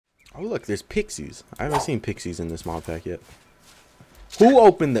Oh look, there's pixies. I haven't seen pixies in this mod pack yet. Who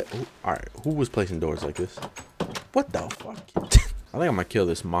opened the... Alright, who was placing doors like this? What the fuck? I think I'm gonna kill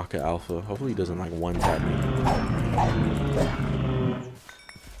this Maka Alpha. Hopefully he doesn't like one-tap me.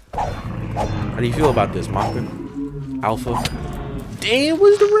 How do you feel about this, Maka Alpha? Damn,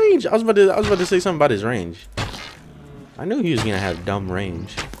 what's the range? I was about to say something about his range. I knew he was gonna have dumb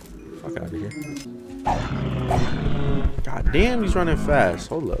range. Fuck out of here. God damn, he's running fast.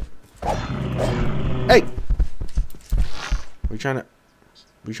 Hold up. Hey! What are you trying to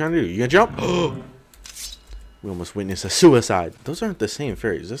do? You gonna jump? We almost witnessed a suicide. Those aren't the same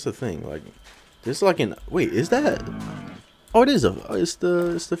fairies. That's the thing. Like, this is like an... Wait, is that... Oh, it is a... It's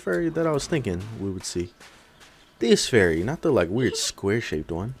the fairy that I was thinking we would see. This fairy, not the like weird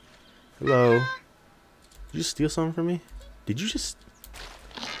square-shaped one. Hello. Did you steal something from me? Did you just...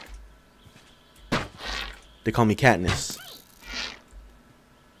 They call me Katniss.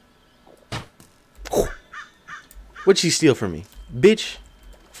 What'd she steal from me? Bitch.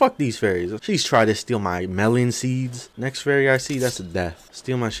 Fuck these fairies. She's tried to steal my melon seeds. Next fairy I see, that's a death.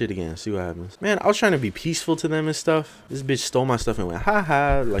 Steal my shit again. See what happens. Man, I was trying to be peaceful to them and stuff. This bitch stole my stuff and went,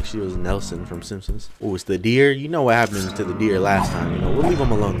 ha, like she was Nelson from Simpsons. Oh, it's the deer. You know what happened to the deer last time. You know, we'll leave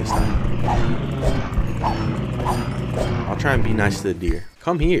them alone this time. I'll try and be nice to the deer.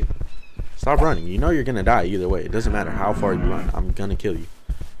 Come here. Stop running. You know you're gonna die either way. It doesn't matter how far you run. I'm gonna kill you.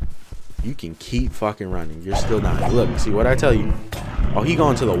 You can keep fucking running. You're still dying. Look, see what I tell you. Oh, he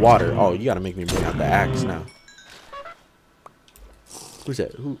going to the water. Oh, you gotta make me bring out the axe now. Who's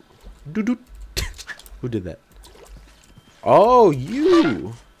that? Who? Doo-doo. Who did that? Oh,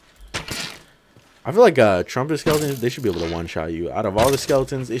 you. I feel like trumpet skeletons, they should be able to one-shot you. Out of all the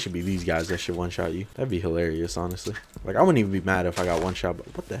skeletons, it should be these guys that should one-shot you. That'd be hilarious, honestly. Like, I wouldn't even be mad if I got one-shot.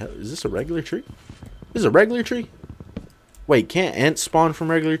 But what the hell? Is this a regular tree? This is a regular tree? Wait, can't ants spawn from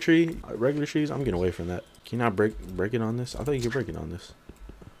regular trees? I'm getting away from that. Can you not break it on this? I thought you could break it on this.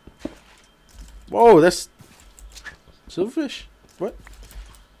 Whoa, that's silverfish. What?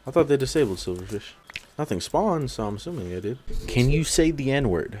 I thought they disabled silverfish. Nothing spawned, so I'm assuming they did. Can you say the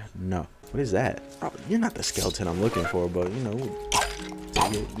N-word? No. What is that? Oh, you're not the skeleton I'm looking for, but you know,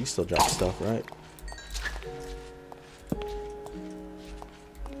 you still drop stuff, right?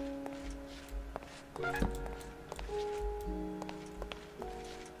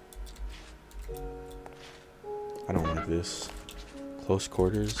 I don't like this. Close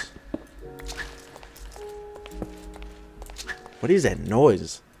quarters. What is that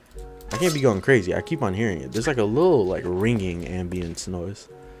noise? I can't be going crazy. I keep on hearing it. There's like a little like ringing ambience noise.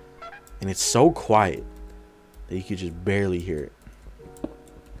 And it's so quiet that you could just barely hear it.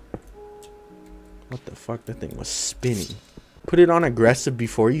 What the fuck? That thing was spinning. Put it on aggressive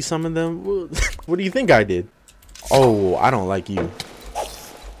before you summon them? What do you think I did? Oh, I don't like you.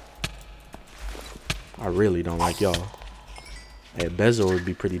 I really don't like y'all. Hey, Bezo would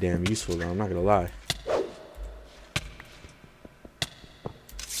be pretty damn useful though, I'm not gonna lie.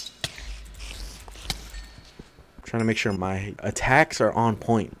 Trying to make sure my attacks are on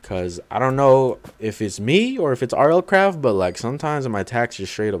point, because I don't know if it's me or if it's RLCraft, but like sometimes my attacks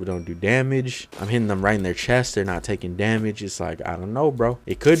just straight up don't do damage. I'm hitting them right in their chest, they're not taking damage. It's like, I don't know, bro.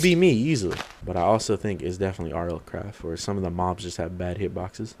 It could be me easily, but I also think it's definitely RLCraft, or some of the mobs just have bad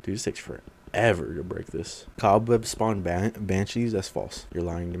hitboxes. Dude, this takes forever to break this. Cobwebs spawn banshees? That's false. You're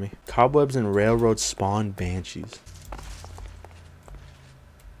lying to me. Cobwebs and railroads spawn banshees.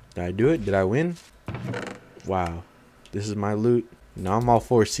 Did I do it? Did I win? Wow, this is my loot. Now I'm all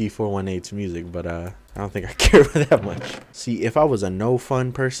for C418's music, but I don't think I care that much. See, if I was a no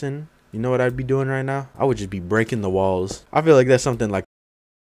fun person, you know what I'd be doing right now? I would just be breaking the walls. I feel like that's something like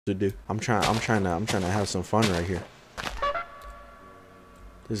to do. I'm trying to have some fun right here.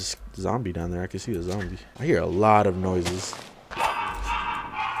 There's a zombie down there. I can see a zombie. I hear a lot of noises.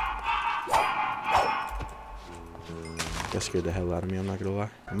 That scared the hell out of me, I'm not gonna lie.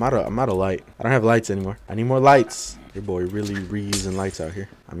 I'm out of light. I don't have lights anymore. I need more lights. Your boy really reusing lights out here.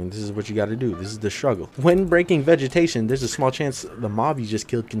 I mean, this is what you gotta do. This is the struggle. When breaking vegetation, there's a small chance the mob you just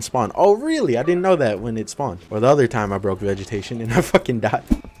killed can spawn. Oh, really? I didn't know that when it spawned. Or the other time I broke vegetation and I fucking died.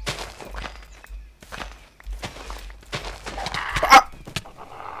 Ah!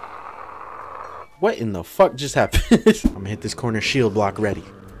 What in the fuck just happened? I'm gonna hit this corner shield block ready.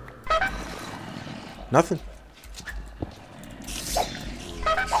 Nothing.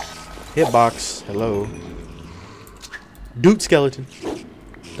 Hitbox, hello. Dude skeleton.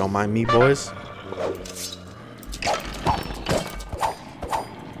 Don't mind me, boys.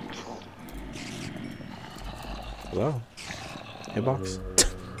 Hello. Hitbox.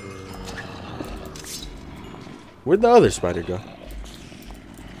 Where'd the other spider go?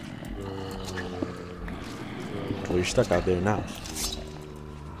 Well, you're stuck out there now.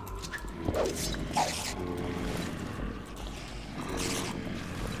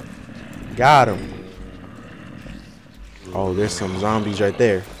 Got him. Oh, there's some zombies right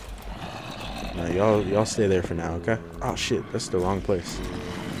there. Now, y'all stay there for now, okay? Oh, shit. That's the wrong place.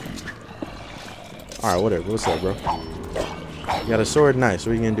 Alright, whatever. What's up, bro? You got a sword? Nice.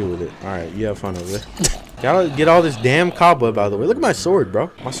 What are you gonna do with it? Alright, you have fun over there. Gotta get all this damn cobweb out of the way. Look at my sword, bro.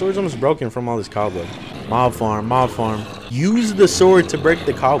 My sword's almost broken from all this cobweb. Mob farm, mob farm. Use the sword to break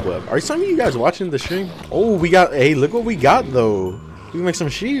the cobweb. Are some of you guys watching the stream? Oh, we got... Hey, look what we got, though. We can make some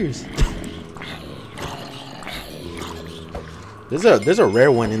shears. There's a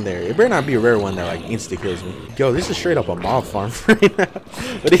rare one in there. It better not be a rare one that, like, insta-kills me. Yo, this is straight up a mob farm right now.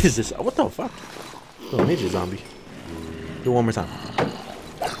 What is this? What the fuck? Little midget zombie. Do it one more time.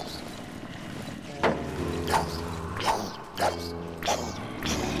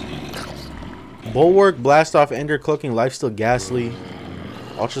 Bulwark, blast off, ender cloaking, life still ghastly.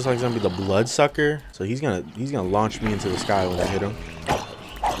 Ultrasonic zombie, the bloodsucker. So he's gonna launch me into the sky when I hit him.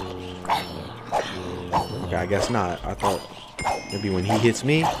 Okay, I guess not. I thought maybe when he hits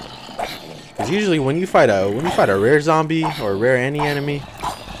me. Because usually when you fight a rare zombie or a rare any enemy,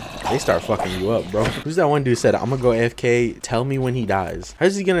 they start fucking you up, bro. Who's that one dude said, I'm gonna go AFK, tell me when he dies?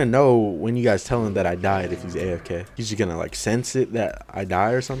 How's he gonna know when you guys tell him that I died if he's AFK? He's just gonna like sense it that I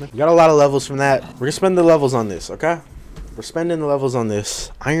die or something? We got a lot of levels from that. We're gonna spend the levels on this, okay? We're spending the levels on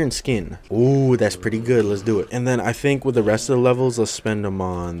this. Iron skin. Ooh, that's pretty good. Let's do it. And then I think with the rest of the levels, let's spend them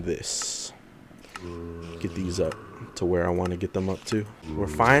on this. Get these up to where I want to get them up to. We're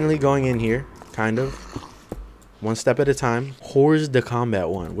finally going in here, kind of. One step at a time. Hors de combat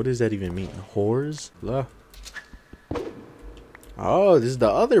 1. What does that even mean? Hors? Oh, this is the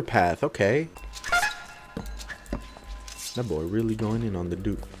other path. Okay. That boy really going in on the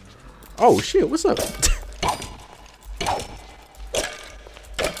dude. Oh, shit. What's up?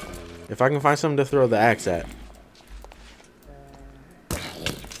 If I can find something to throw the axe at.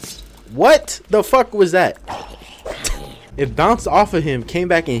 What the fuck was that? It bounced off of him, came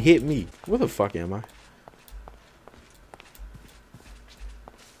back and hit me. Where the fuck am I?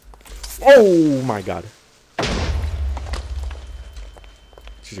 Oh my god.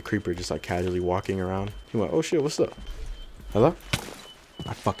 She's a creeper just like casually walking around. He went, oh shit, what's up? Hello?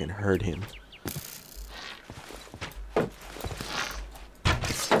 I fucking heard him.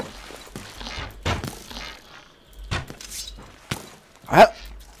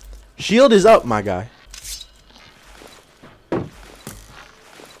 Shield is up, my guy.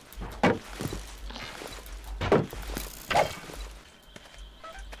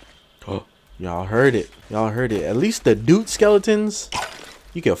 Oh, y'all heard it. Y'all heard it. At least the dude skeletons,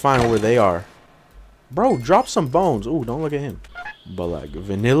 you can find where they are. Bro, drop some bones. Ooh, don't look at him. But like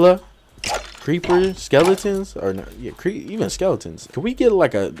vanilla, creeper, skeletons, or no, yeah, even skeletons. Can we get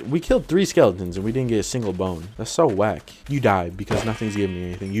like we killed 3 skeletons and we didn't get a single bone. That's so whack. You die because nothing's giving me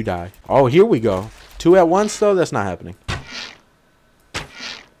anything. You die. Oh, here we go. 2 at once though. That's not happening.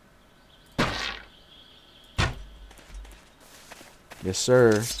 Yes,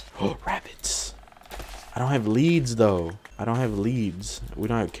 sir. Oh, rabbits. I don't have leads though. I don't have leads. We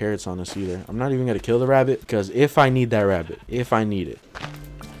don't have carrots on us either. I'm not even gonna kill the rabbit because if I need that rabbit, if I need it.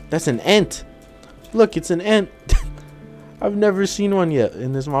 That's an ant. Look, it's an ant. I've never seen one yet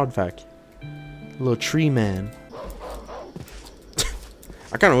in this mod pack. Little tree man.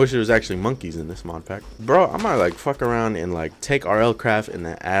 I kind of wish there was actually monkeys in this mod pack. Bro, I might like fuck around and like take RLCraft and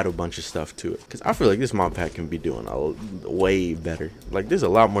then add a bunch of stuff to it. Because I feel like this mod pack can be doing way better. Like there's a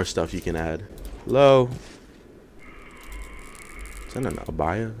lot more stuff you can add. Hello. Is that an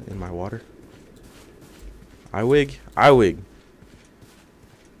abaya in my water? Iwig? Iwig.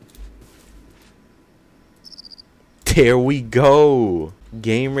 There we go.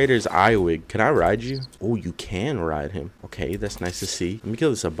 Game Raiders Iwig. Can I ride you? Oh, you can ride him. Okay, that's nice to see. Let me kill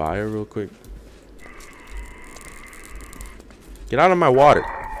this abaya real quick. Get out of my water.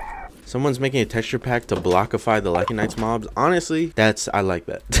 Someone's making a texture pack to blockify the Lycanites mobs. Honestly, I like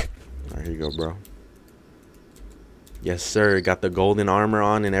that. Alright, here you go, bro. Yes, sir. Got the golden armor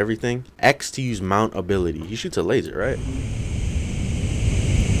on and everything. X to use mount ability. He shoots a laser, right?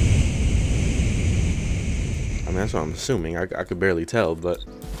 I mean, that's what I'm assuming. I could barely tell, but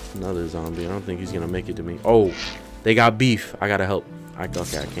another zombie. I don't think he's gonna make it to me. Oh, they got beef. I gotta help.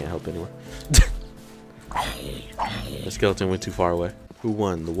 Okay, I can't help anymore. The skeleton went too far away. Who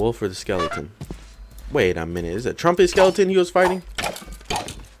won, the wolf or the skeleton? Wait a minute. Is that trumpet skeleton he was fighting?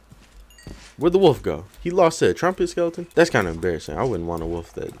 Where'd the wolf go? He lost to a trumpet skeleton? That's kind of embarrassing. I wouldn't want a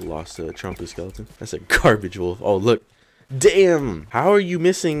wolf that lost to a trumpet skeleton. That's a garbage wolf. Oh, look. Damn. How are you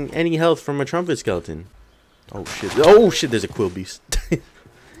missing any health from a trumpet skeleton? Oh shit. Oh shit, there's a quill beast.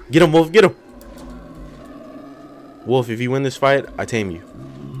 Get him, Wolf, get him. Wolf, if you win this fight, I tame you.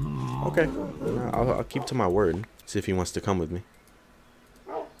 Okay. I'll keep to my word. See if he wants to come with me.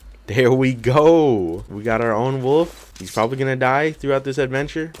 There we go. We got our own wolf. He's probably gonna die throughout this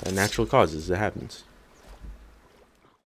adventure. Natural causes. It happens.